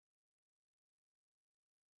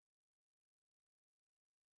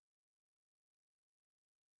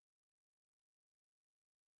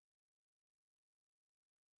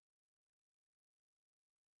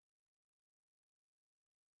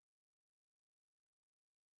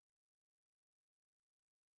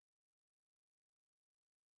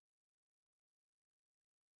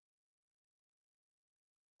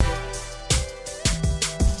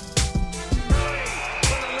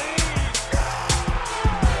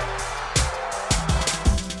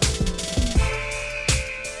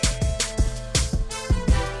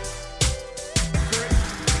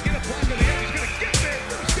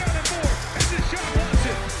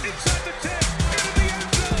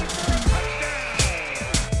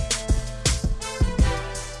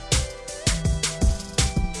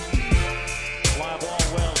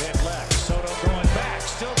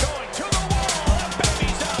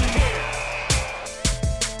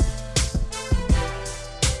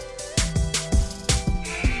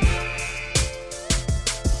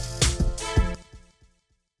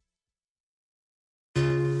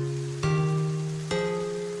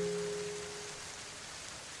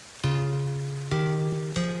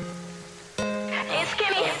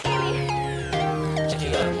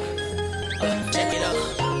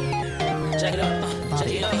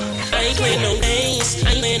playing no games.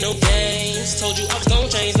 I ain't playing no games. Told you I was gon'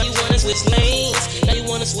 change. Now you wanna switch lanes. Now you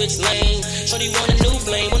wanna switch lanes. Shorty want a new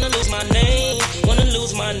flame. Wanna lose my name. Wanna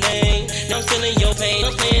lose my name. Now I'm feeling your pain.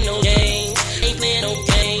 I'm playing no games. Ain't playing no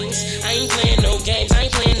games. I ain't playing no games. I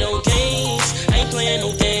ain't playing no games. I ain't playing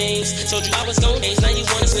no games. Told you I was gon' change. Now you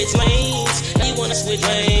wanna switch lanes. Now you wanna switch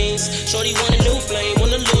lanes. Shorty want a new flame.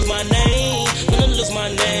 Wanna lose my name. Wanna lose my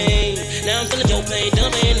name. Now I'm feeling your pain.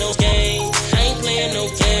 Done playing no games. I ain't playing no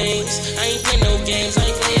games. I ain't playing no games. I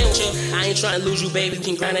ain't playing with you. I ain't trying to lose you, baby. We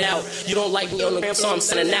can grind it out. You don't like me on the gram, so I'm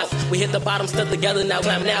sending out. We hit the bottom, stuck together, now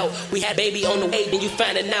climbing out. We had baby on the way, then you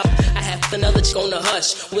finding out. I had another chick on the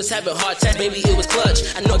hush. We was having hard times, baby, it was clutch.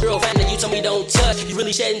 I know girl fan that you told me don't touch. You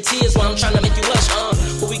really shedding tears while I'm trying to make you hush.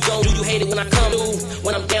 What we gon' do? You hate it when I come through.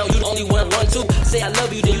 When I'm down, you the only one I run to. Say I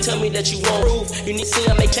love you, then you tell me that you won't prove. You need to see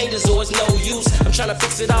I make changes or it's no use. I'm trying to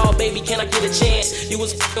fix it all, baby, can I get a chance? You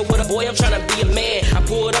was f***ing with a boy, I'm trying to be a man. I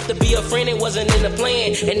pulled up to be a friend, it wasn't in the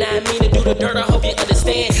plan. And I mean to do the dirt, I hope you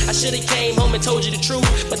understand. I should've came home and told you the truth,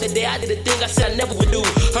 but the day I did the thing I said I never would do.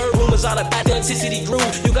 Heard rumors all about the authenticity grew.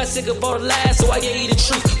 You got sick of all the lies, so I gave you the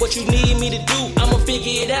truth. What you need me to do, I'ma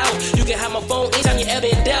figure it out. You can have my phone anytime you ever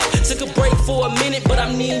in doubt. Took a break for a minute, but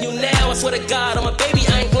I'm needing you now. I swear to God, I'm a baby,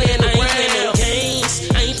 I ain't playing no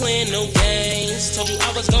games. I ain't playing no games. Told you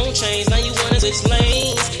I was gon' change, now you wanna switch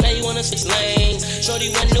lanes. Now you wanna switch lanes. Shorty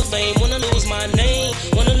want new fame, wanna lose my name.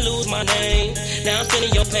 Wanna lose my name. Now I'm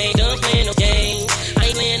feeling your pain, done playing no games. I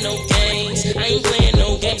ain't playing no games. I ain't playing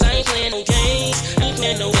no games. I ain't playing no games. I ain't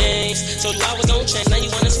playing no games. Told you I was gon' change, now you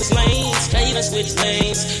wanna switch lanes. Now you done switch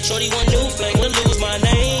lanes. Shorty want new flame, wanna lose my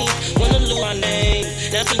name. Wanna lose my name.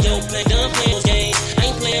 Now I'm feeling your pain, done playing no games. I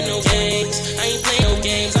ain't playing no games. I ain't playing no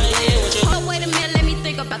games. I ain't playing with you. Oh, wait a minute, let me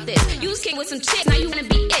think about this. You was king with some chicks, now you wanna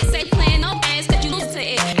be it. Say playing no games, cause you lose to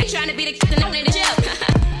it. Ain't trying to be the captain on in the ship.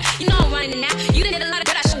 You know I'm running it now. You done did a lot of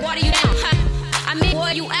good, I should water you down. I mean,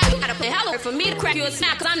 boy, you out. You gotta play hella for me to crack you a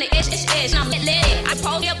snap, cause I'm the ish. And I'm lit. I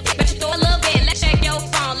pull you up, bet you throw a little bit. Let's check your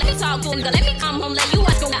phone, let me talk to him. Let me come home, let you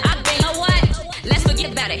watch go. I've been, you know what? Let's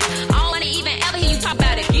forget about it. I don't wanna even ever hear you talk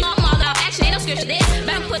about it. You know I'm all out action, ain't no scripture this.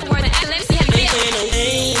 Better put the word in action, let me see how you feel. I ain't playing no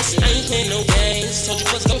games. I ain't playing no games. Told you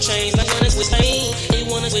what's gon' change. Now you wanna switch lanes. Now you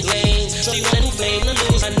wanna switch lanes. Show you want a new flame. Wanna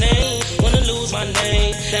lose my name. Wanna lose my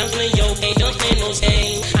name. Now I'm playing your game. Don't play no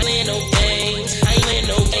games. I ain't playing no games. I ain't playing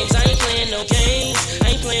no games. I ain't playing no games. I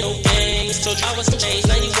ain't playing no games. Told you I was gon' change.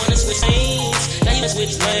 Now you wanna switch lanes. Now you wanna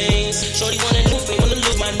switch lanes. Shorty want a new flame. Wanna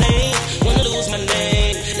lose my name. Wanna lose my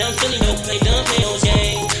name. Now I'm feeling your play. Don't play no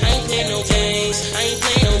games. I ain't playing no games. I ain't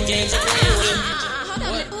playing no games. I'm playing with you. Hold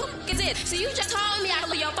on, who is it? So you just told me I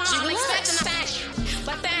could leave your phone. I'm expecting a fact,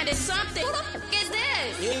 but that is something. Who the f is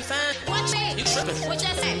this? You ain't fine. What you? You tripping. What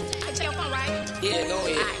you say? I take your phone, right? Yeah, go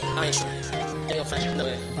ahead. I ain't tripping. Ain't no fine. No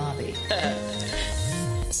way. Bobby.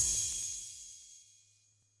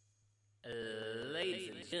 Ladies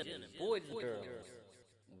and gentlemen, boys and girls,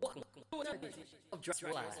 welcome to another edition of Drop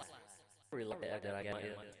Live. I really like that I got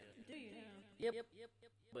here. Do you now? Yep.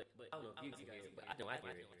 But I don't know if you can hear it, but I know I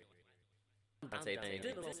can hear it. I'm about to say things.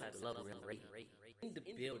 This outside the love around rate. In the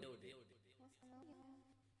building.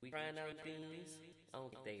 We trying out things. I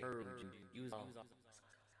don't think they heard you. Use all.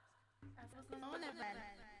 What's going on, everybody?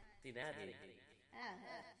 See, now they hear you.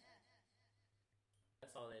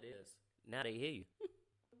 That's all that is. Now they hear you.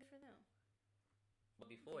 Good for them. But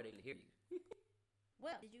before they didn't hear you.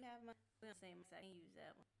 Well, did you have my same I can use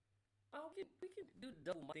that one. Oh, we can do the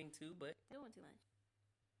double thing too, but Doing too much.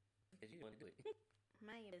 because you want to do it.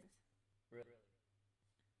 Mind your business. Really.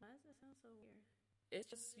 Why does that sound so weird? It's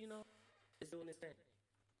just, it's doing this thing.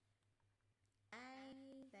 I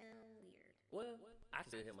sound weird. Well, I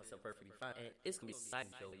can hear myself perfectly fine, and it's gonna be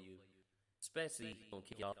exciting show you, especially gonna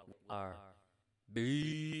kick off our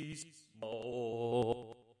baseball.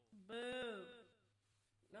 Boo.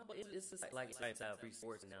 No, but it's just like exciting time free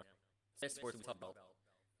sports now. Especially sports we talk about.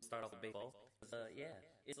 Start off with baseball. Yeah,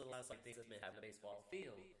 it's a lot of things that's been happening in the baseball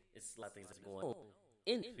field. It's a lot of things that's going on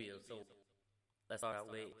in the field. So let's start out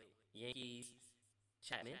with Yankees,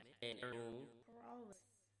 Chapman, and Aaron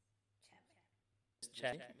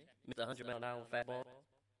Chapman, Mr. 100-mile-an-hour fat ball.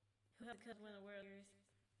 Who had the Cubs win the World Series?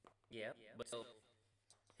 Yeah, but so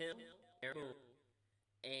him, Aaron Boone,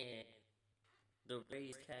 and the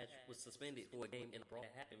Rays catch was suspended for a game in a brawl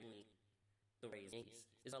that happened between the Rays and Yankees.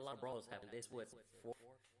 There's a lot of brawls happening. This what fourth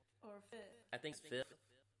Or fifth? I think it's fifth.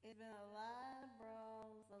 It's been a lot of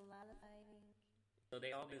brawls, a lot of fighting. So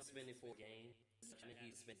they all been suspended for a game.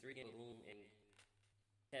 He's spent 3 games in the room, and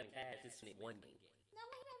Kevin Cash is suspended 1 game. No,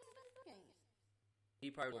 wait, that was the games. He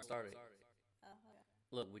probably won't start it. Oh, okay.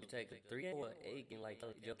 Look, would you take a 3 game or 8 game like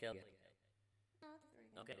Joe Kelly? No, it's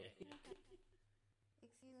 3. Okay.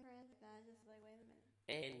 Excuse me, friends, guys. I was just like, wait a minute.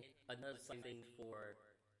 And another thing for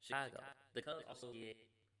Chicago, the Cubs also get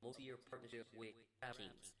multi-year partnership with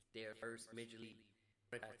DraftKings, their first major league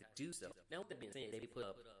franchise to do so. Now, with that being said, they put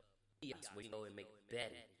up kiosks where you go and make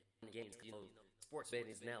betting in the games. You know, sports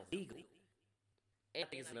betting is now legal. And I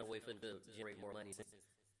think it's another way for them to generate more money since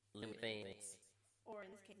limit fans. Or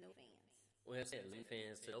in this case, no fans. Well, I said limit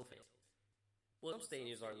fans to no fans. Well, some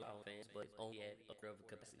stadiums are allowing fans, but only at a curve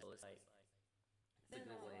capacity. So it's like, it's a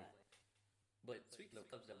good way. But speaking of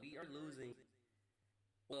Cubs, though, we are losing.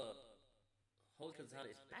 Well, Jose Quintana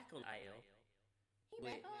is back on IL. He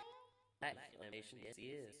back on IL? Back inflammation, yes,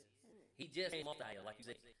 he is. He just came off the IL, like you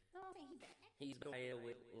said. No, I think he back. He's been on IL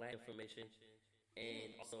with leg inflammation,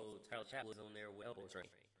 and also Tyler Chat was on there with elbow strain.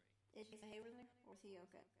 Is Jason Hayward there, or is he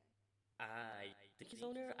okay? I think he's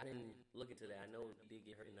on there. I didn't look into that. I know he did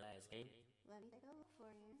get hurt in the last game. Let me take a look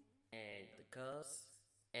for you. And the Cubs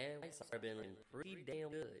and White Sox have been looking pretty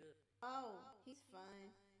damn good. Oh, he's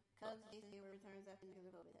fine. Cubs Jason Hayward returns after the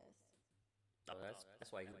COVID test. Oh,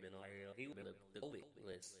 that's why he's been on IL. He would be the COVID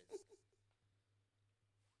list.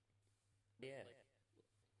 Yeah.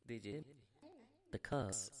 Did you? The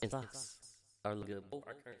Cubs and Sox are looking good. Both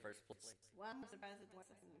are current first place. Well, I'm surprised at the White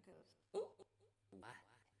Sox and the Cubs. Why?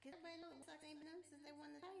 Because everybody knows the Sox ain't been done since they won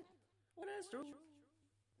the title. Well, that's true.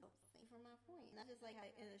 Thank for my point. Not just like how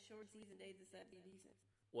in a short season they decide to be decent.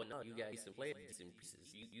 Well, no, you got decent players, decent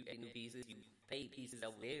pieces. You get new pieces, you pay pieces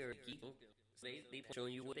out there to keep them. So they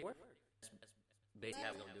showing you what they worth. That's basically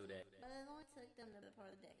how we're going to do that. But it only took them to the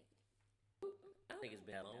part of the decade. I think it's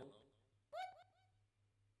been that long.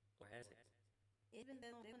 Or has it? It's been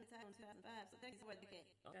that long. They won the title in 2005, so that's what decade.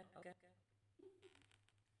 Okay.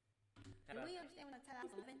 Do we understand when the title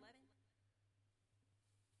was 11?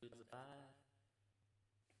 2005?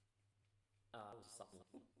 I was a sophomore.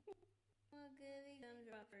 Well, goody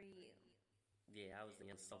gumdrop for you. Yeah, I was a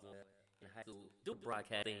young sophomore in high school. Do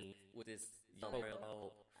broadcasting with this young girl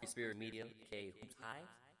called Free Spirit Media, aka Hoops High.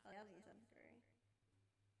 Oh, that was in 7th grade.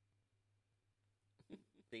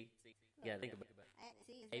 See? Yeah, think about it. I had to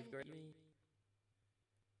see his 8th grade, you mean?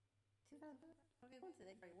 2005. Okay, what's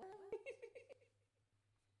the 8th grade? What?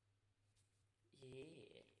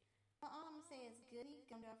 Yeah. Well, all I'm gonna say is goody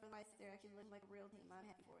gumdrop for life. They're actually looking like a real team. I'm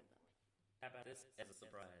happy for them. How about this as a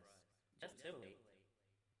surprise? Justin Timberlake.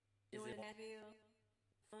 Doing Nashville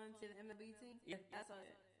fun to the MLB team? Yeah. I saw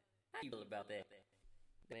that. How you feel about that?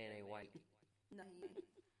 The man ain't white. No, he ain't.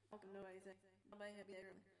 Okay, nobody say. Nobody had to be that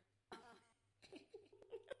early.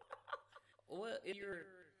 Well, if you're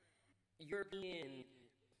European,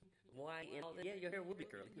 white, and all that, yeah, your hair would be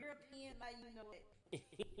curly. European, like you know it.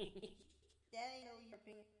 That ain't no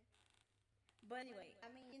European. But anyway,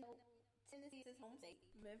 I mean, you know, Tennessee is his home state.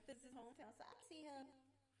 Memphis is hometown, so I see him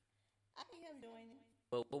doing it.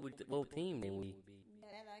 Well, what team then we?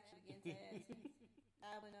 Yeah, that actually gets ass.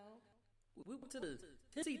 I don't know. We went to the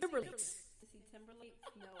Tennessee Timberlakes. Tennessee Timberlakes?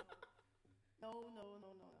 No. No.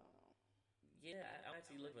 Yeah, I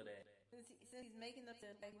actually look for that. Since he's making up to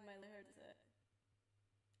the fact he might let her decide.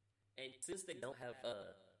 And since they don't have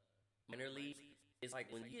minor leagues, it's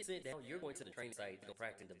like when you sit down, you're going to the training site to go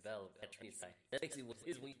practice and develop at training site. That's basically what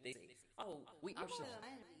it is when they say, "Oh, we are so."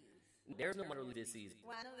 There's no minor league this season.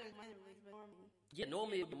 Well, I know there's minor leagues, but normally. Yeah,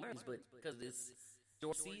 normally it would be minor leagues, but because it's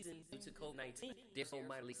short season due to COVID-19, there's no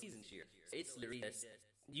minor league season this year. It's literally just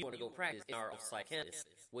you want to go practice in our off-site campus,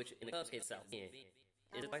 which in the Cubs case, South Bend.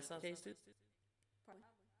 Is it by South Case too? Probably.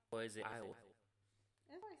 Or is it Iowa?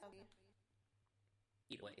 It's probably South Bend.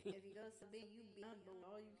 Either way. If you go to Bend, you be unbelievable.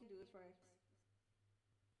 All you can do is practice.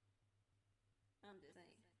 I'm just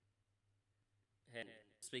saying. And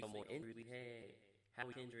speaking of more injuries, we had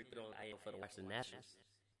Howie Kendrick put on IL for the Washington Nationals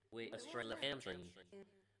with a strained left hamstring.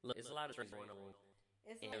 Look, it's a lot of strains going on.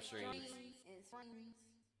 It's like Hamstrings. strains and sprains.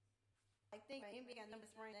 I think NBA got number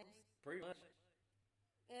sprain ankles. Pretty much.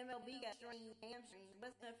 MLB got strained hamstrings.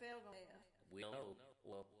 What's NFL gonna have? We don't know.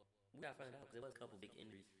 Well, we gotta find out because there was a couple big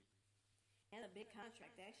injuries. And a big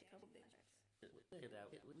contract, actually, a couple big contracts. Look at that.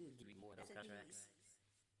 We need to give you more of those That's a contracts.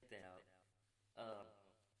 Check that out.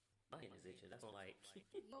 My hand is itching. That's on like, You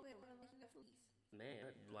over here, what else you got fleas?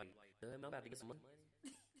 man, like, I'm about to get some money.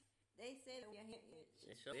 They said that we got hand itch.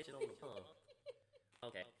 It's itching on the palm.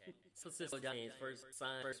 Okay. So Cisco Giants first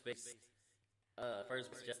signed first base.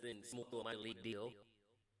 First base Justin Smoke to a minor league deal.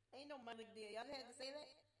 Ain't no minor league deal. Y'all had to say that?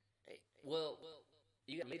 Hey, well,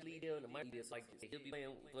 you got a major league deal and a minor league deal. It's like he'll be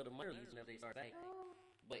playing for the minor leagues whenever they start back.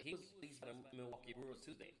 But he was released by the Milwaukee Brewers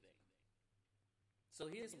Tuesday. So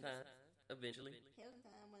he has some time eventually. Hell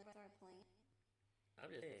time when I started playing. I'm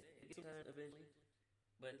just saying, he gets some time eventually.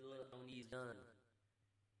 But a little on he's done.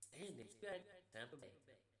 Standings. You got Tampa Bay.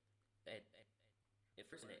 At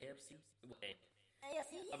first in the AFC,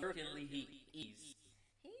 AFC. American League East.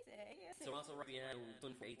 He said AFC. Toronto Raptors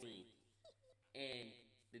won 24-18, and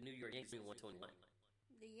the New York Yankees won 21.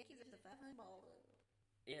 The Yankees are the 500 ball.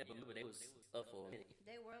 Yeah, but remember they was up for a minute.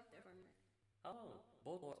 They were up there for a minute. Oh,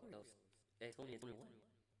 both were playoffs at 20 and 21.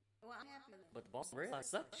 Well, I'm happy with them. But the Boston Red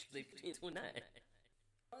Sox suck. They 29.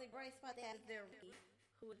 Only bright spot they had is their rookie,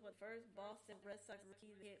 who was what first Boston Red Sox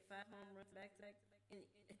rookie to hit 5 home runs back to back, and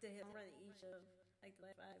to hit home run in each of like the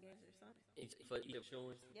last 5 games or something. For each of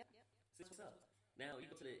showing. Yep. Six what's up. Now you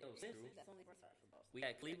go to the Central. That's only bright spot for Boston. We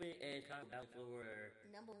got Cleveland and Chicago down for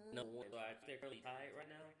Number number 1. So they're currently tied right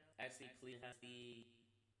now. Actually, Cleveland has the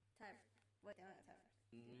Time. What they don't have time.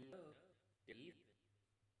 no. They're even.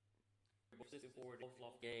 They're both 6 and 4. Both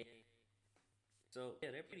lost game. So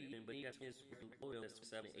yeah, they're pretty even. But you got Twins Royal that's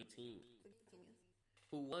 7-18,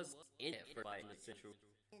 who was in it for fight in the Central.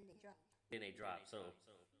 And they dropped. Then they dropped. So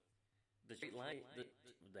the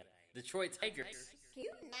Detroit Tigers, Can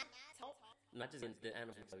you not talk? not just in the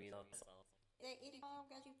animal, you know. That Eddie Hall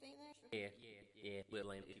got you thinking extra? Yeah, we'll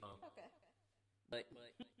blame it. Okay. But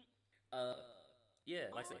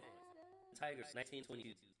yeah, like I said, Tigers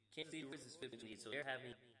 1922, Kansas City Royals is 15, so they're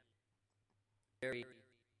having very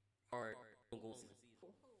hard goal season.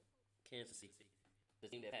 Kansas City,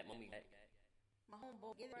 the team that Pat Mahomes got. My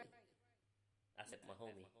homeboy, get it right. I said my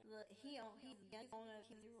homie. Look, he's the young owner of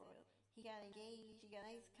Kansas City Royals. He got engaged. He got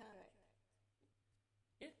a nice contract.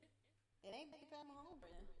 Yeah. It ain't big Pat Mahomes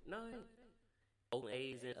right now. No, it ain't. Oakland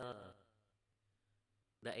A's and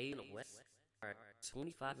the A's in the West are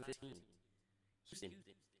 25 and 15. Houston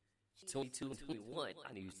 22 and 21.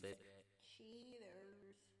 I knew you said. Cheater.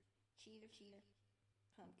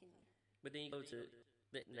 Pumpkin. But then you go to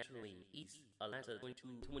the National League East. Atlanta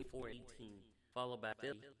 22, 24 and 18, followed by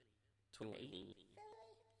Philly 21 and 18.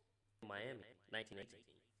 Miami 19 and 18.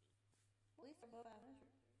 At least above 500.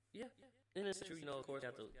 Yeah. And it's true, you know, of course,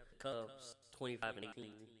 got the Cubs 25 and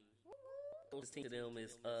 18. Closest team to them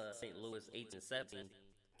is St. Louis 8 and 17.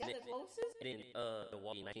 That's the closest? And then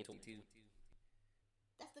Milwaukee 1922.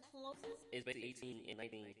 That's the closest? It's basically 18 and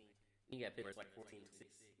 19. You got Pittsburgh like 14 and 6.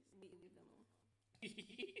 Leave them alone.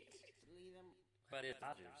 Leave them. But it's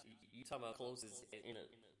Dodgers. You talking about closest in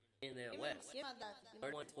the West. Give my Dodgers.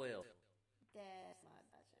 31-12. That's my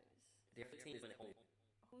Dodgers. Their 15 is in the home.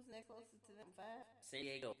 Who's next closest to them? 5? San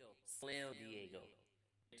Diego. Slam Diego.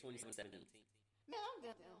 27-17. Man, I'm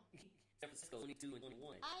done now. San Francisco 22 and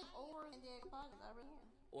 21. I'm over in their Padres. I really am.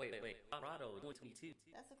 Wait. Colorado 22.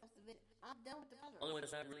 That's across the bit. I'm done with the Padres. Only one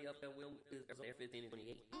that's not really up there is their 15 and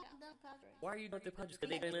 28. I'm done with Padres. Why are you not the Padres? Because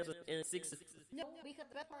they've been in 6. No, because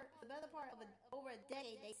the better part of over a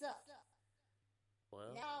decade, they sucked.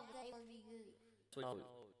 Well, Now they gonna be good.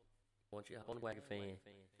 want you to hop on the wagon, fan.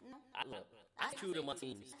 No. I true to my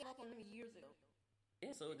teams. I gave up on them years ago.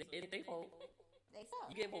 Yeah, so they fault. They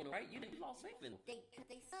suck. You gave them right. You lost faith in them.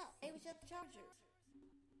 They suck. They was just the Chargers.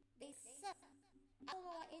 They suck. I don't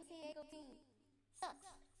know why any San Diego team sucks.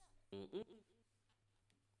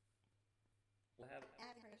 What happened? I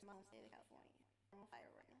haven't heard from my own state of California. I'm on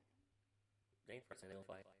fire right now. They ain't first, they don't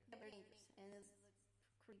fight. Yeah, they're dangerous and it's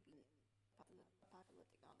creepy,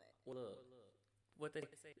 apocalyptic, all that. What up? What they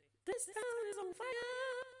say? This town is on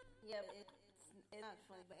fire. Yeah, but it's not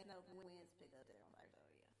funny, but enough winds picked up there on fire. So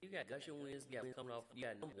yeah. You got gushing winds. You got wind coming off. You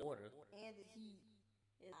got no water. And the heat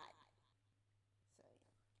is hot. So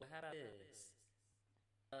yeah. What about this?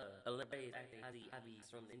 Olympics acting Ivy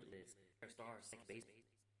from the English. Her star second base.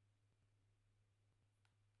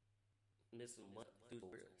 Missing one through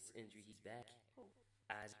the injury. He's back.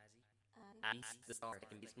 Ozzy, the star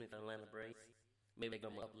second baseman for Atlanta Braves. Maybe they're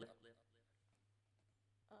gonna uplift.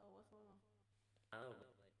 What's going on? I don't know.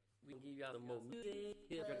 We can give y'all some more music.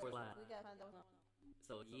 Here, We live. gotta find those out.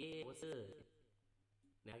 So yeah, what's up?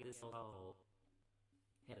 Now get this song called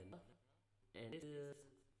Had Enough. And this is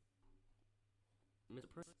Mr.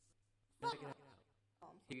 Prince. Check it out.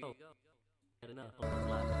 Here you go. Had Enough on the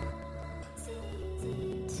live.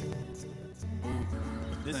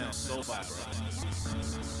 This sounds so fire, bro.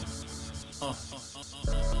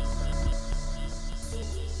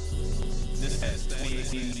 This has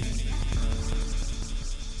 2018.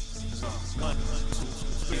 So, 1, 2,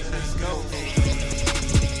 3, let's go.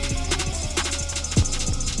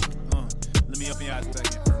 Let me up in y'all a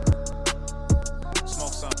second.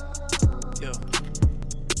 Smoke some. Yo.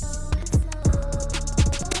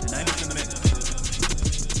 And I ain't in the mix.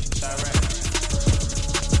 Chirac.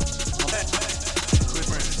 Chris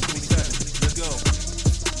Burns, 27. Let's go.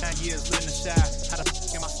 9 years living in shy. How the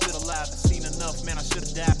f am I still alive? I've seen enough, man. I should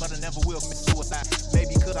have died, but I never will commit suicide.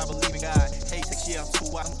 Maybe because I believe in God. Hey, 6 years, I'm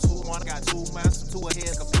 2 out, I'm 2, 1. I got 2 minds, 2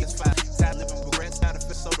 ahead, like a PS5. Tired of living with regrets, tired of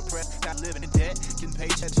feeling so depressed, tired of living in debt, getting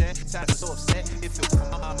paid check, tired of so upset. If it was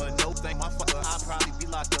my mama, no thing, my fucker, I'd probably be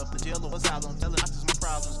locked up in jail or asylum. Telling not just my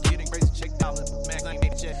problems, getting crazy, check dollars. Max, I ain't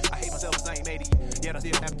made it yet. I hate myself cause I ain't made it yet. I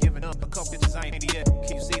still haven't given up. A couple bitches I ain't made it yet.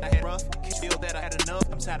 Can you see I had rough? Can you feel that I had enough?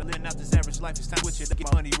 I'm tired of living out this average life. It's time with you to get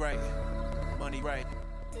my money right. Money right.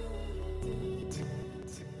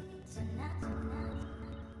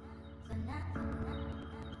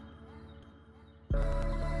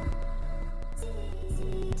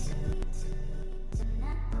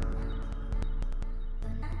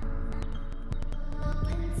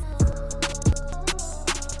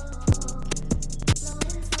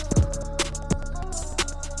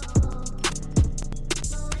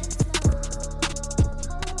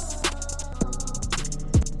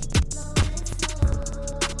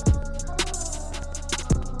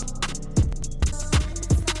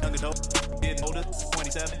 Older,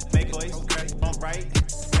 27, make noise, okay, I'm right.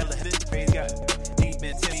 Hella hit it, praise God. Deep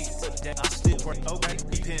mentality, that I still work, okay.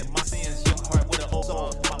 Repent my sins, your heart with an old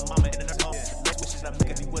song. My mama in the home, let's wish it up,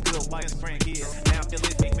 look at me with little my friend kids. Now I'm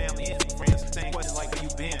feeling big family and big friends. Same question like where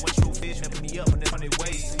you been, what true fish, never me up in 100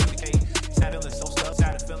 ways. Communicate, tired of feeling so stuck,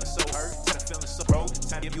 tired of feeling so hurt, tired of feeling so broke,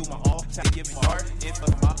 tired to give you my all, tired to give you my heart. If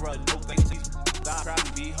my brother, no thanks to you. I'd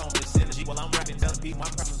probably be homeless energy while I'm rapping, telling people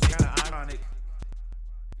my problems kinda ironic.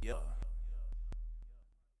 Yeah.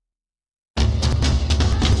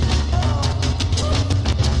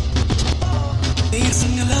 They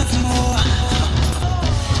sing a love more.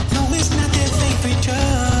 No, it's not their favorite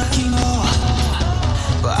drug anymore.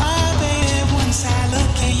 But I bet once I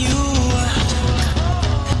look at you,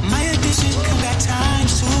 my addiction come back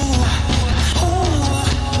times two. Ooh,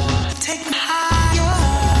 take me higher.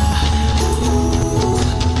 Ooh,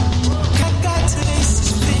 got to this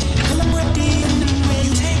spit. Well, I'm ready and I'm ready.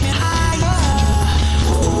 You take me higher.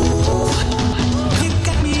 Ooh, you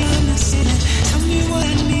got me understanding. Tell me what I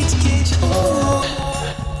need to get you. Ooh.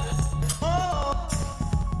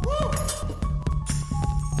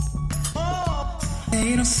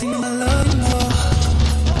 They don't see my love anymore.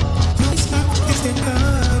 No, it's not because they're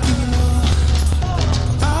love anymore.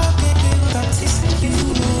 Oh, baby, without tasting you.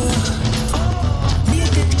 Me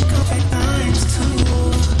addicted, go back times two.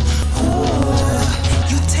 Ooh,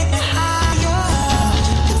 you take me higher.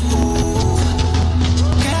 Ooh,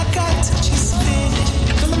 girl, I got to just spin.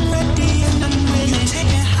 Girl, I'm ready and I'm ready. You take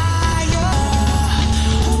me higher.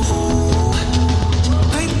 Ooh,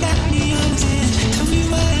 you got me until. Tell me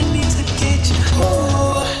what I need to get you. Ooh.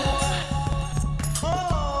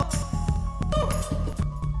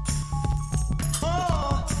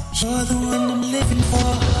 You're the one I'm living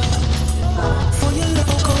for. For your love,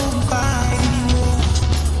 I'll go and fight anymore.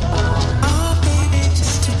 Oh, baby,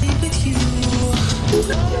 just to be with you.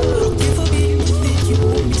 I'll give a bit if you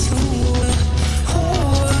want me to.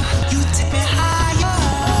 Oh, you take me higher.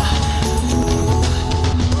 Ooh,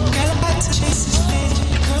 girl, I'm about to chase this baby.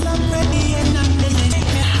 Girl, I'm ready and I'm ready. Take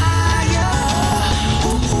me higher.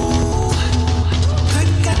 Ooh,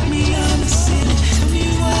 you got me understanding. Tell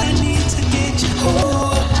me what I need to get you.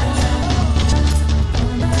 Ooh.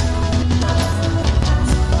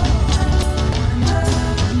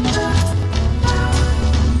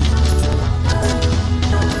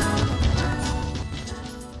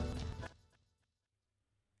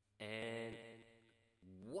 And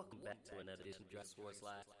welcome back to another edition of Dress Sports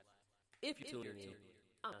Live. If you're tuning in,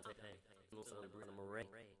 I'm Dante Payne. I'm also Bruno Moray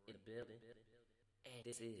in the building. And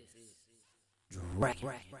this is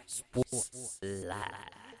Dragon Sports Live.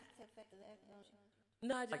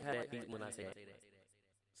 No, I just like how that beat when I say that.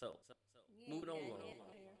 So, moving on along.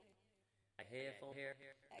 I headphone hair.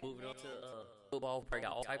 Moving on to football. Probably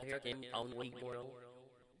got all type of hair. Game on the week going on.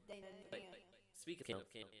 But speaking of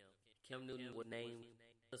Cam Newton would name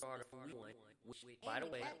the starter for week 1, which, by the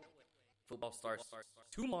way, football starts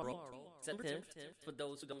tomorrow, September 10th. For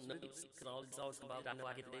those who don't know, because all it's always about, I know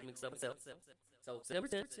I get the day mixed up myself. So, September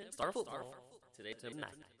 10th, start football. Today, September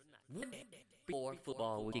 9th. Before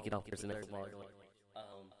football, we'll kick it off Thursday night football.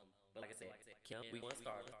 But like I said, Cam, we want to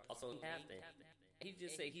start. Also, half thing. He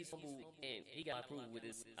just said he's humble and he got approved with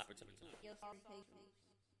his opportunity.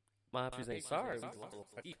 My options ain't sorry.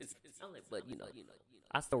 But you know,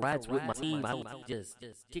 I still rides with my team. I don't just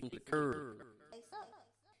kick the curb.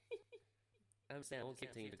 I'm saying I won't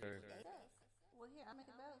kick the curb.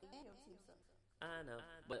 I know,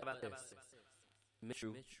 but about this,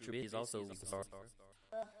 Mitchell Trubisky is also a star.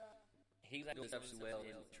 He's doing exceptionally well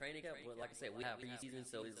in training camp, but like I said, we have preseason,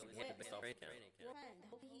 so he's had the best off training camp.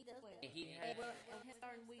 And he had.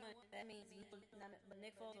 That means but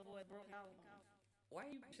Nick Foles avoid broke out. Why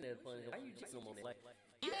are you pushing that fun? Why are you chasing him on that? Like,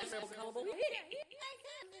 you have to collarbone.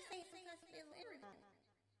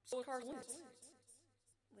 So is Carson Wentz.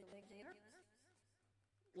 Like Jada.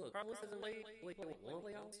 Look, Carson Wentz hasn't played. Wait, one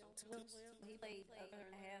playoff? Two playoffs? He played a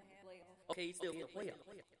third and a half of playoff. Okay, he's still in the playoff.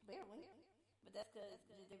 Barely. But that's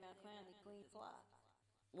because they're not playing the clean slot.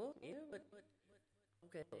 Well, yeah, but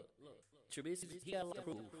okay. Look, Trubisky, he got a lot to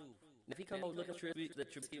prove. If he come out looking Trubisky, the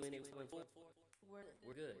Trubisky when they win four,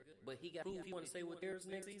 we're good. But he got to prove if he want to stay with Bears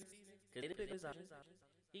next season, because they didn't pick his option.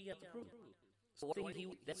 He got to prove. So I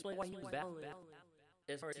think that's why he was battling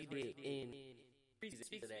as hard as he did in preseason.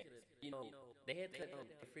 Speaking of that, they had to cut down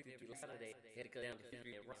the 53 Saturday. They had to cut down to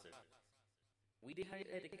 53 at roster. We did have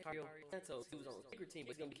to get Cario Santos. He was on the secret team,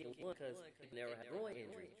 but he's going to be kicking one because he never had groin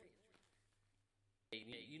injury. Hey,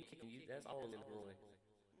 you kick him, that's all in the groin.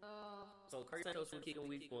 So Cario Santos will kick him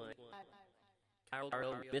week 1.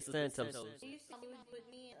 Cario, Mr. Santos. He used to put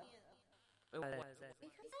me up. Why is that?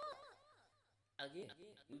 Again,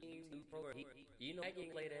 new program. You know, I can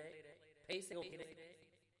play that. Pace ain't gonna get it.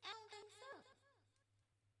 I don't think so.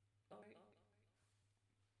 All right.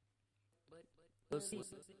 But we'll see.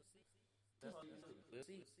 We'll see.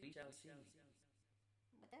 We shall see.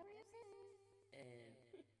 Whatever you say. And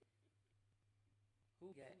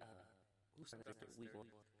who got who's trying to get week 1?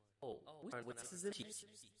 Oh, we started with Texas and Chiefs.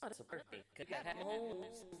 Oh, that's a perfect. Cause you got Pat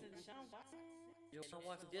Mahomes. Deshaun Watson. Deshaun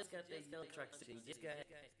Watson just got that young track city. He just got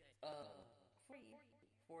 4 years.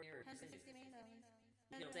 $4 years. $160 million.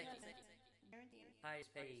 You know, Guaranteed.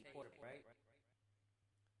 highest paid quarterback, right?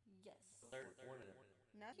 Yes. Third, one of them.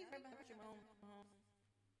 Now he's right behind Patrick Mahomes.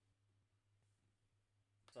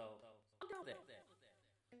 So I'm down with that.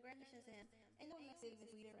 Congratulations to him. Ain't no next thing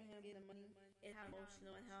this week for him getting money and how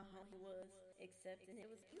emotional and how he was accepting.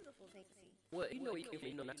 It was a beautiful thing to see. Well,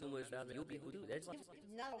 not too much value. You'll be able to do that.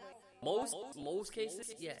 Not always. Most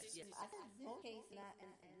cases, yes. I think no case, not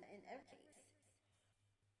in every case.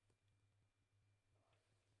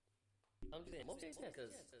 I'm just saying, most cases,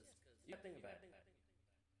 because you gotta think about it.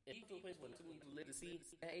 If you go to a place where too many people live to see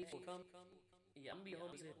that age will come, yeah, I'm gonna be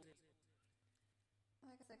homeless here.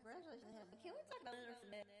 Like I said, congratulations to him. But can we talk about Leonard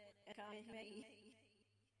Fournette and comment he made?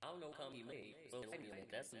 I don't know what comment he made, so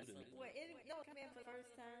that's new to me. Well, coming in for the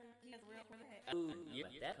first time, he has a real quarterback. Ooh, yeah,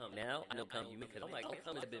 that comment now, I know comment you made, because I'm like, oh,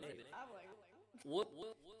 comment a bit. I'm like, What?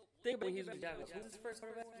 Think about when he was with Jaguars. Who's his first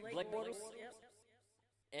quarterback? Blake Bortles? Yep.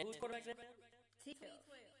 And who's quarterback now? T12.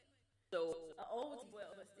 So, Old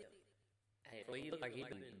T12, but still. hey, well, he looked like he's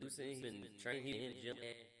been producing, he's been training, he's in the gym.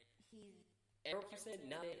 Eric, you said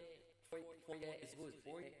now that Fournette is who is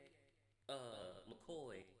Fournette?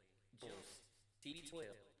 McCoy, Jones, TB12,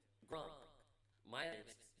 Gronk,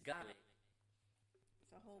 Myers, got it.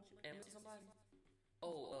 It's a whole And what's somebody?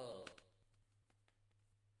 Oh,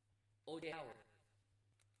 O.J. Howard.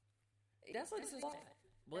 That's what this is like.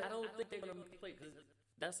 But I don't think they're gonna play because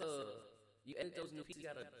that's you edit those new pieces, you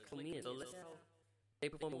gotta come in. So let's see how they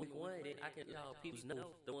perform in week 1. Then I can how people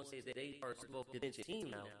know the one says that they are Super Bowl contention team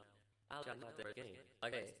now. I'll got out there game.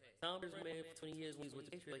 Like hey, Tom Brady's been for 20 years when he was with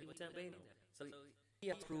the Patriots, he was Tampa Bay now. So he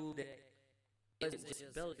has to prove that it wasn't just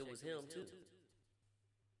Belichick, it was him too.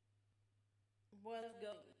 Boy, let's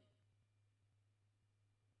go.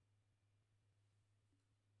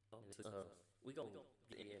 We gonna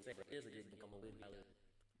get in a second. Here's a good come on with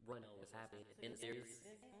run on what's happening in the series.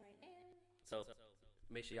 So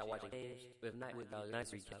make sure y'all watch the games. If not, we'll have a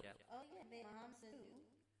nice recap. Oh yeah, Ben Thompson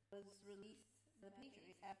was released to the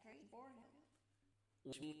Patriots after he for him.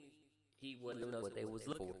 Which means he wasn't know what they was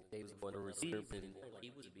looking for. They was going to receive him.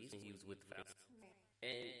 He was a beast and he was with the Falcons.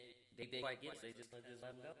 And they didn't quite get it. They just let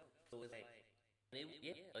him go. So it's like,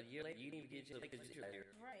 a year later, you didn't even get your because you're out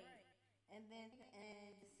here. Right. And then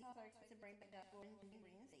the Seahawks are expected to bring back that Gordon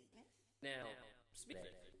reinstatement. Now, speaking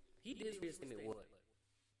of that, he did his reinstatement what?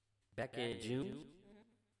 Back in June?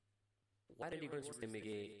 Why did he bring his reinstatement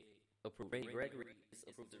get approved? Ray Gregory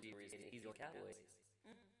approved the reinstatement. He's your Cowboys.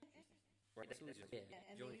 Right, that's who he's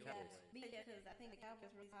And Joey then Cowboys. because I think the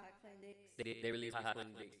Cowboys released Hot Clan Dix. They released Hot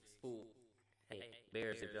Clan Dix. Who? Hey,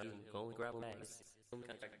 Bears, if y'all go and grab them back. Some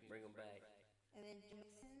contract, bring them back. And then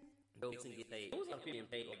Jameson. Johnson get paid. Who was on being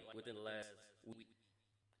paid within the last week?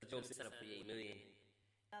 Johnson signed up for $8 million.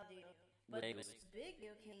 I'll deal. But the big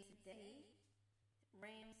deal came today.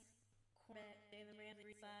 Rams cornerback Jalen Ramsey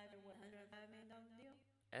resigned for $105 million deal.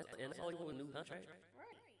 And that's all he want with a new contract.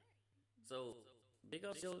 Right. So big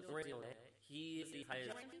up Jalen Ramsey on that. He is the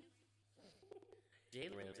highest.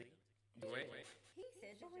 Jalen Ramsey. He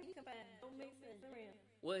said, "You can find no make sense around."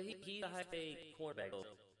 Well, he's a high paid cornerback though.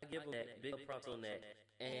 I give him that big props on that.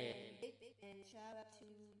 And shout out to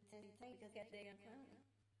Tennessee Titans because got their clown.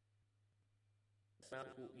 Sound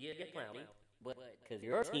cool. Yeah, get Clowney. But because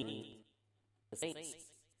your team, the Saints,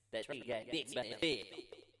 that trade got big by the Fed.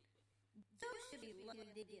 Those should be lucky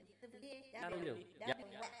they did. If we did, I don't know. that'd be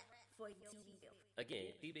whack for your TV bill.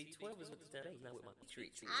 Again, BB12 is with the today, not with my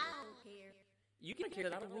treats. I don't care. You can care.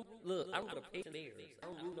 I don't root. Look, I root the patient heirs. I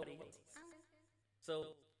don't root nobody else.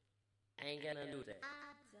 So I ain't got nothing to do with that.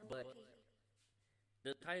 I don't But care.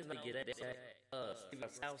 the Titans might get that. Steve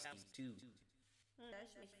Wazowski too. That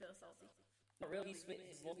just makes you feel salty. But really, he spent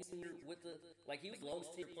his longest tenure with the he was the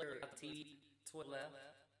longest tenure player on the TV to the left.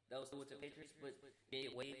 That was with the Patriots, but they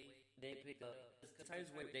pick up the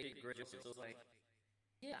Titans went David Gresham, so it was like,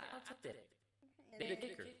 yeah, I'll take that. And They then- the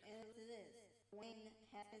kicker. And it is. Wayne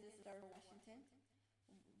Haskins is starter for Washington.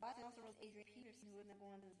 Boston also was Adrian Peterson, who was number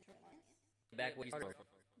one in the Detroit Lions. Back where he started from.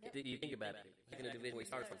 If you think about it, he's in the division where he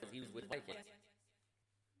started from because he was with Vikings.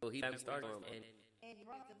 So he haven't started from, and And you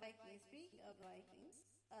brought up the Vikings. Speaking of Vikings,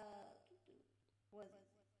 was it?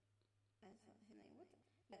 That's not his name. What the?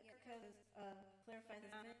 That Kirk Cousins clarified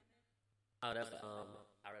his comment. oh, that's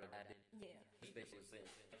I read about it. Yeah. He basically said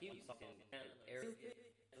he was talking kind of arrogant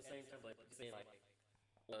at the same time, but he's saying like,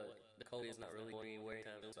 the COVID is not really going anywhere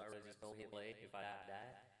anytime soon, so I really just don't hit play if I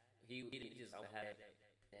die. He just had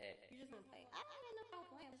that. You just want to play. I don't know how to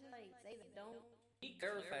play. I just like say that don't. He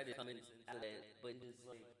clarified it coming out of that, but just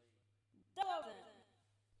like Doesn't.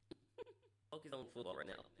 focus on football right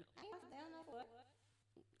now. I ain't down no what.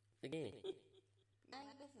 Again, I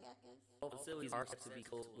ain't busy. I guess. both facilities are set to be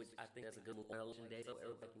closed, which I think that's a good move on election day, so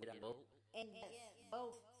everybody can get out and vote. And yes,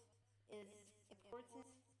 both is important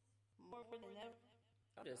more than ever.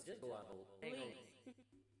 Just go out and vote. Ain't Please, gonna-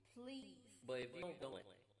 please. But if you don't go in,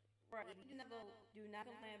 Right, if you do not vote, do not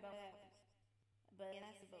complain about what happens. But it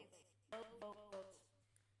has to vote. Vote.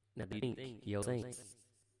 now do you think Yo Saints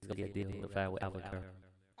is gonna get a deal with Alvin Kamara?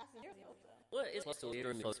 I sincerely hope so. Well, it's close to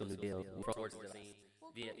a new deal from towards the scene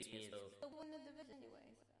via ESPN. So They'll win the division anyway.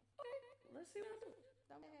 So. let's see what happens.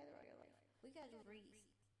 Don't make it right. We got Drew Brees.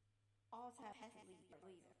 All-time passing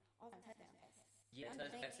leader. All-time touchdown passes. Yeah,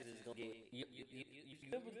 touch passes is gonna get you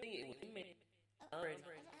remember the thing it was him and already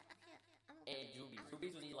and Drew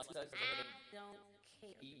Brees was like touchdowns. Don't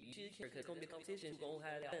care. You should care because it's gonna be a competition. Who's gonna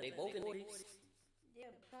have that? They both in 40s. Yeah,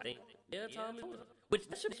 Yeah, Tommy. Which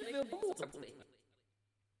that should feel cool.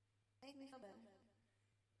 make me feel better.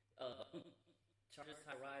 Chargers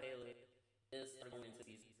Tyrod Taylor is going into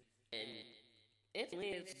these, and Anthony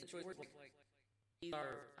is the choice. He's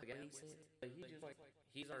our, I guess he said, but he just like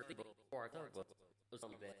he's our thing for our third book or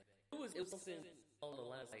something like that. It was something on the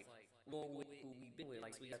lines like going with who we've been with.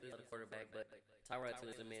 Like so we got the other quarterback, but Tyrod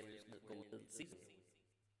Taylor's the man who's going to the season.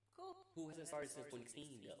 Cool. Who hasn't started since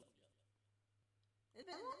 2016 though? It's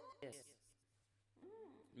been long. Yes.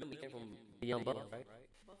 Remember he came from the Young Bucks, right?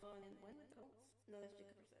 Buffalo and when the Colts. No, that's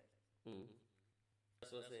Jacob Brissett.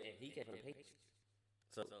 That's what I said. And he came from the Patriots.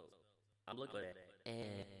 So I'm looking at that.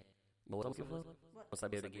 And you know what I'm looking for? Once I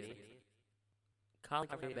be able to get in. Colin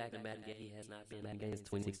Kaepernick back in Madden game. He has not been back in since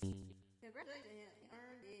 2016. Congratulations, he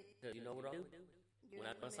earned it. Cause you know what I'll do?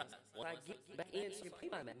 When I get back into your play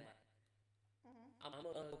my Madden, I'm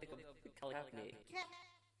gonna pick up Colin Kaepernick.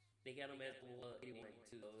 They got him at 81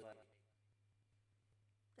 too. So it's like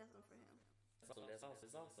That's one for him. that's awesome.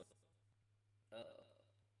 It's awesome. But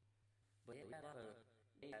yeah, we got a lot of.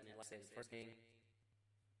 Like I said, his first game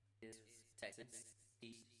is Texans.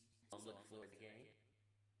 I'm looking forward to the game.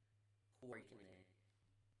 Who are you looking at?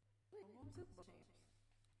 Wait, one Super Bowl champs.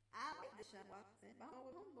 I like the shot Watson, but I'm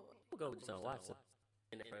with homeboy. We'll go with Deshaun Watson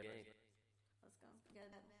in the first game. Let's go. Get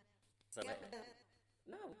it up. So like,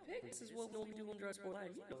 no, pick. This is what we do on Drug Sport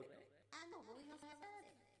Live. You know that. I know, but we don't have that.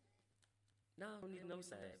 No, I don't need no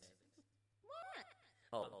sides. What?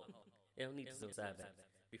 Oh, I don't need to no side back.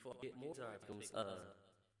 Before I get more sides,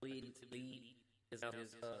 lead is out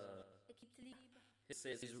his Keep to lead. He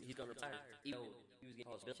says he's gonna retire. Even though he was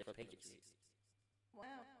getting called Belichick for Patriots.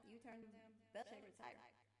 Wow, you turned Belichick retired.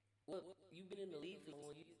 Well, you've been in the league for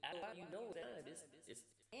long. You know that it's.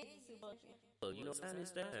 And he's Super Bowl champ. Well, you know, time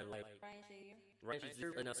is time. Like Ryan Shazier. Ryan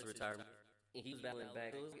Shazier announced retirement, and he was battling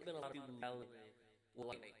back. So there's been a lot of people battling. Well,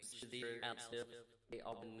 like Shazier, Al Stiff, they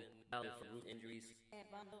all been battling for root injuries. And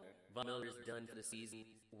Von Miller. Von Miller's done for the season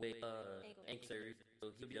with ankle surgery,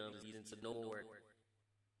 so he'll be done for the season. So no more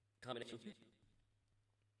combination.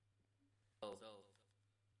 So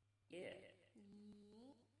yeah.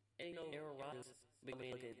 And you know, Aaron Rodgers, big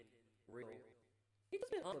man, looking real. He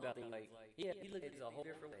just been humble about things. Like, yeah, he look at it a whole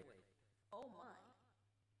different way. Oh my.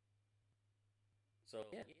 So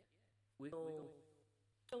yeah, we gonna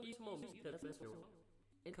use some more music because that's real.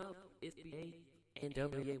 And come SBA and WA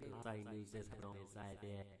with exciting news that's happening on inside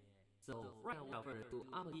there. So right now, without further ado,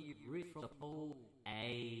 I'm gonna give you Rich from the pole.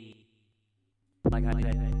 Ayy, like I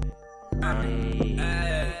did.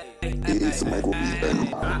 Ayy. It's Michael B.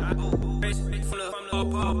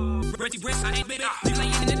 Reggie Bress, I ain't baby. You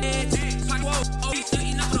laying in the dead. Like, whoa, oh, you still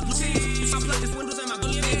eating up on the pussy. You saw plug this windows in my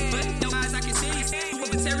bullion bed. But no eyes I can see. You a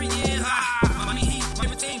vegetarian, ha. Money heat,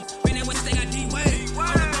 everything. Been there with this, they got D-Way.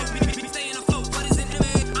 We staying afloat. What is it, MA?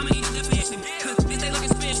 I'ma eat the definition. Cause this they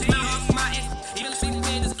looking spinach. My heart for my ex. Even the street is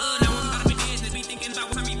dead, now I'm about to be business. Be thinking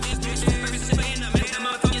about what time you business. Purpose is in the minute. That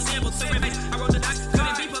motherfucking sample. So I wrote the doc.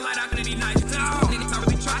 Couldn't be polite, I couldn't be nice. Niggas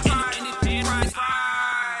already try. And it's paying price.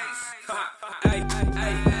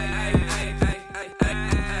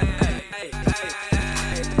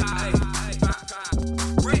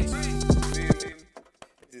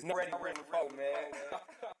 Ready for man.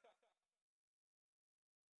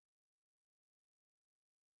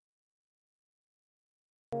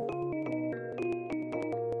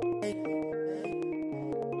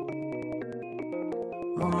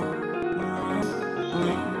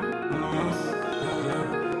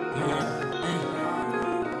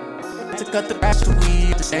 To cut the grass to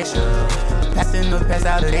weed the station. Passing the pass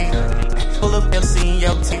out of data. Full of pills, seeing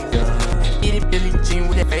your teeth. Eat it, Billie Jean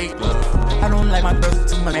with that fake love. I don't like my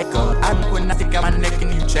girls too much makeup. I know when I stick out my neck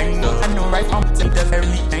and you chain up. I know right from tell me that's very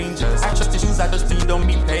dangerous. I trust the shoes, I trust you don't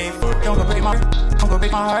be paid for. Don't go break my heart, don't go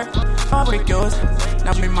break my heart. I'll break yours,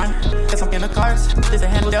 now you be mine. Guess I'm in the cars, there's a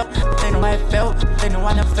handle up. They know how it felt, they know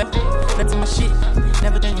I never felt. That's my shit,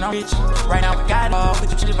 never think when I'm rich. Right now I got all, but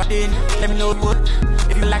you shit if I didn't. Let me know it would,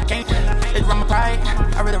 if you like can't. Let's run my pride,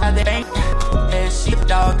 I'd rather ride that bank. Yeah, she a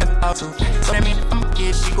dog, I'm a dog too. So that mean if I'm a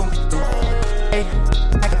kid, she gon' be through. Hey,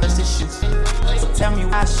 I got those issues, so tell me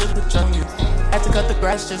why I should have done you. Had to cut the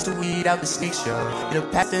grass just to weed out the sneaks, yo. Get a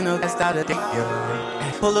pass in the best out of dick, yo.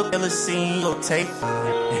 Pull up in the scene, little tape.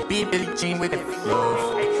 Be Billie Jean with it,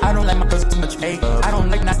 yo. I don't like my girls too much makeup. I don't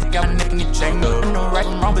like not stick out my neck and you chain up. I know right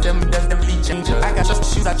from wrong, but them does that really change up. I got trust the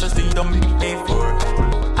shoes, I trust that you don't make me pay for it.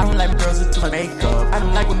 I don't like my girls with too much makeup. I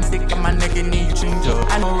don't like when they stick out my neck and then you change up.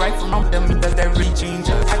 I know right from wrong, but them does that really change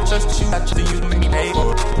up. I trust the shoes, I trust that you don't make me pay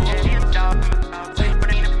for it.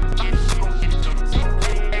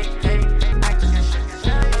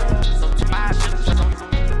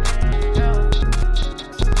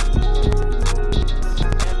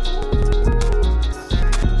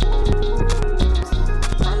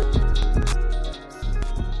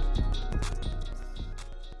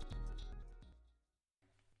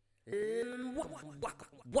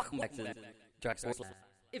 Welcome back to Track Sports Live.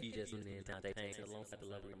 If you just tuned in, Dante Payne alongside the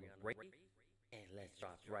lovely Ray. And let's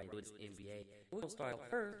drop right into this NBA. We're going to start off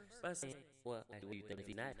first by saying, what do you think is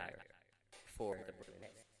the night hire for the Brooklyn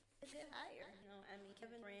Nets? It's a good hire. You know, I mean,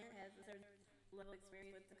 Kevin Durant has a certain level of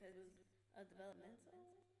experience with because he was a development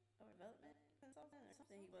consultant or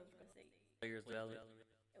something. He was for the state. Players development?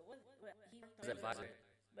 It was, well, he was advisor.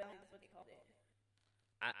 But that's what they called it.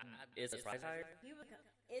 It's a surprise hire?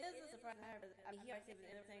 It is a surprise hire, but I mean, he already said he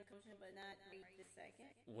was entertaining coaching, but not right this second.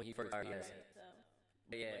 When he first hired, yes. So.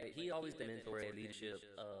 But yeah, he always the mentor and leadership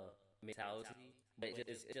mentality. But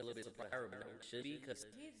it's just a little bit surprised. It should be because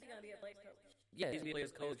he's gonna be a player's coach. Yeah, he's gonna be a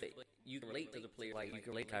player's coach. But you can relate to the player like you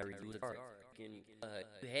can relate Kyrie to the part. You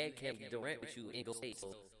had Kevin Durant with you in Golden State,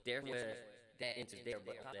 so there's where that enters there.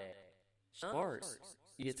 But that Smart,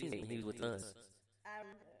 his teammate, he was with us.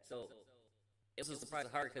 So it was a surprise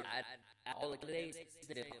hard because I all the days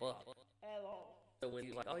he didn't pop up. So when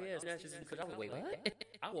he was like, oh yeah, Snatch is because I was like, wait, what?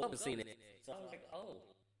 I wasn't seeing it. So I was like, oh,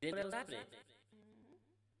 then that was happening.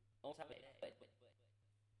 On top of that, but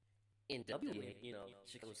in WA, you know,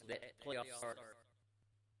 Chicago's that playoff start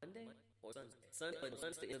Monday or Sunday, but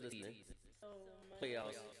Sunday's the end of the season.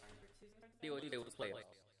 Playoffs. They were the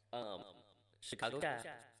playoffs. Chicago Sky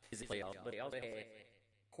is the playoffs, but they also had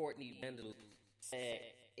Courtney Vandal set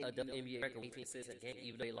a WNBA record 18 assists a game,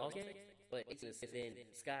 even though they lost game. But 18 assists in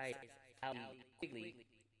Sky out quickly.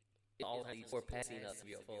 All time for passing up to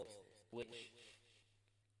be a false, which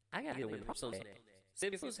I gotta give him props on that.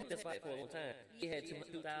 Simmons had this fight for a long time. He had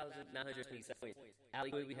 2,927 points. Ali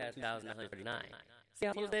Quigley had 2,939. See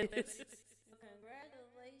how close that is?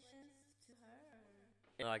 Congratulations to her.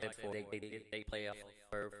 And like that before, they play off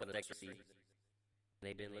her for the extra seed.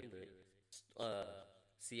 They've been looking good.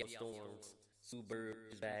 Seattle Storms, Sue Bird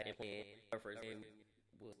is back and playing her first game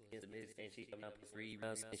was against the Knicks, and she coming out for 3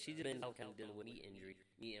 rounds. And she's been out kind of dealing with knee injury,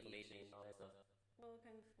 knee inflammation, and all that stuff.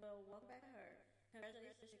 Well, welcome back to her.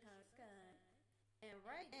 Congratulations to Chicago Sky. And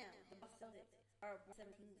right now, the Boston Celtics are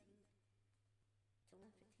 17 to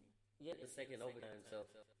 115. Yeah, the second overtime. So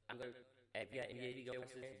I'm gonna. If you got NBA, you go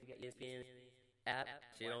watch this. You got ESPN app,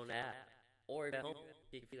 shit on the app, or if at home,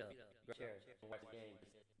 pick your feet up, grab a chair, and watch the game.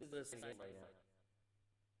 This is the same game right now.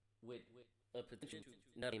 With a potential,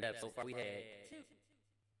 nothing that so far we had.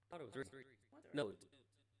 I thought it was 3. No,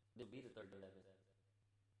 They'll be the 3rd-11.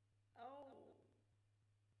 Oh.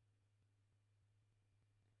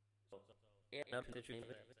 So, yeah, another potential game,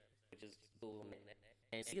 which is cool.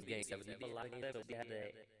 And skip game 7. A lot of games. So we had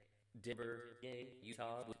the Denver game,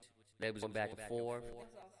 Utah, which that was going back and forth.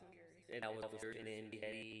 That's awesome, Gary. And that was over. And then we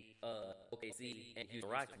had OKC and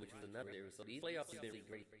Houston Rockets, which was another area. So these playoffs have been really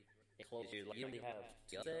great and close this year. Like, you only have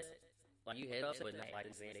upset. Like, you had upset, but not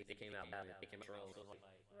like saying they came out bad. They came out strong. So, like,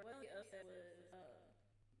 Well, the upset was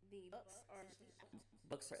the Bucks are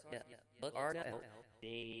Bucks are now.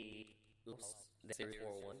 They lost the series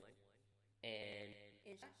 4-1. And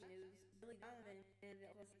in shocking news, Billy Donovan and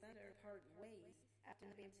the Oklahoma Thunder parted ways after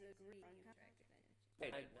not being able to agree on a new contract extension.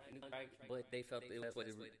 but they felt it was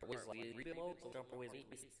like a rebuild mode, so jump away.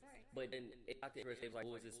 But then it got the interest. They was like,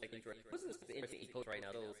 "Bulls is expecting Who's this interesting coach right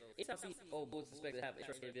now?" So anytime I see, Bulls expected to have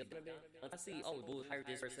interest in building. I see, Bulls hired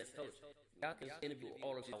this person as coach. Y'all can interview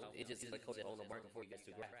all of you. It just is a coach that on the market before you get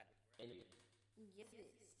to grab. Yes, it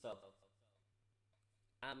is. So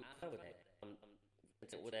I'm fine with that. I'm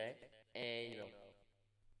content with that, and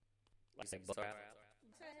like I said, Bucks are out.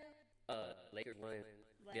 Lakers won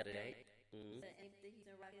the other day. Mm-hmm. So, and the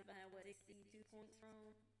Houston Rockets behind 62 points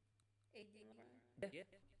from AD LeBron. Yeah.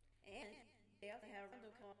 And they also have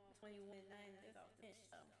Rondo come up 21-9 and it's off the bench.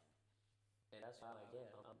 So And that's why, I don't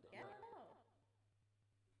know.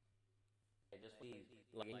 And just please,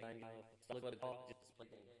 like anybody, look at the call, just play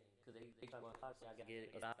the game. Because they talking about Fox, I gotta get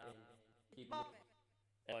it, stop and keep moving.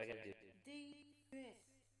 That's all I gotta do. Defense.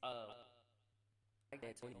 I think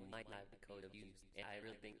that Tony might not be the code of use, and I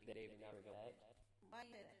really think that they've never got that. Why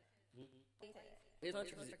you say that? Why you say that? His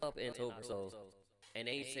contract is up in October, so, and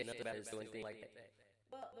they ain't saying nothing about it doing anything like that.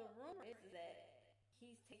 Well, the rumor is that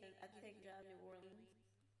he's taking a job in New Orleans.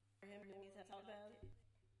 For him, New Orleans have talked about it.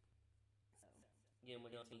 So Yeah,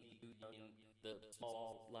 when y'all think you in the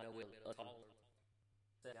small line with a taller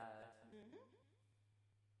set guy.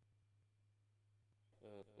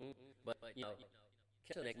 But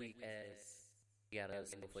catch up next week as we got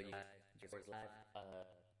us in for you guys. First live,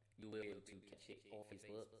 you will be able to catch it on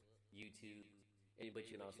Facebook, YouTube, but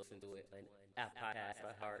you can also listen to it on Apple Podcasts,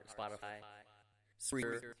 iHeart, Spotify,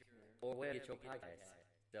 Spreaker, or wherever you get your podcasts.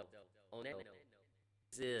 So, on that note,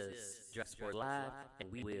 this is Dress Sport Live,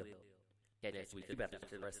 and we will get next week. You better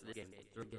to the rest of the game.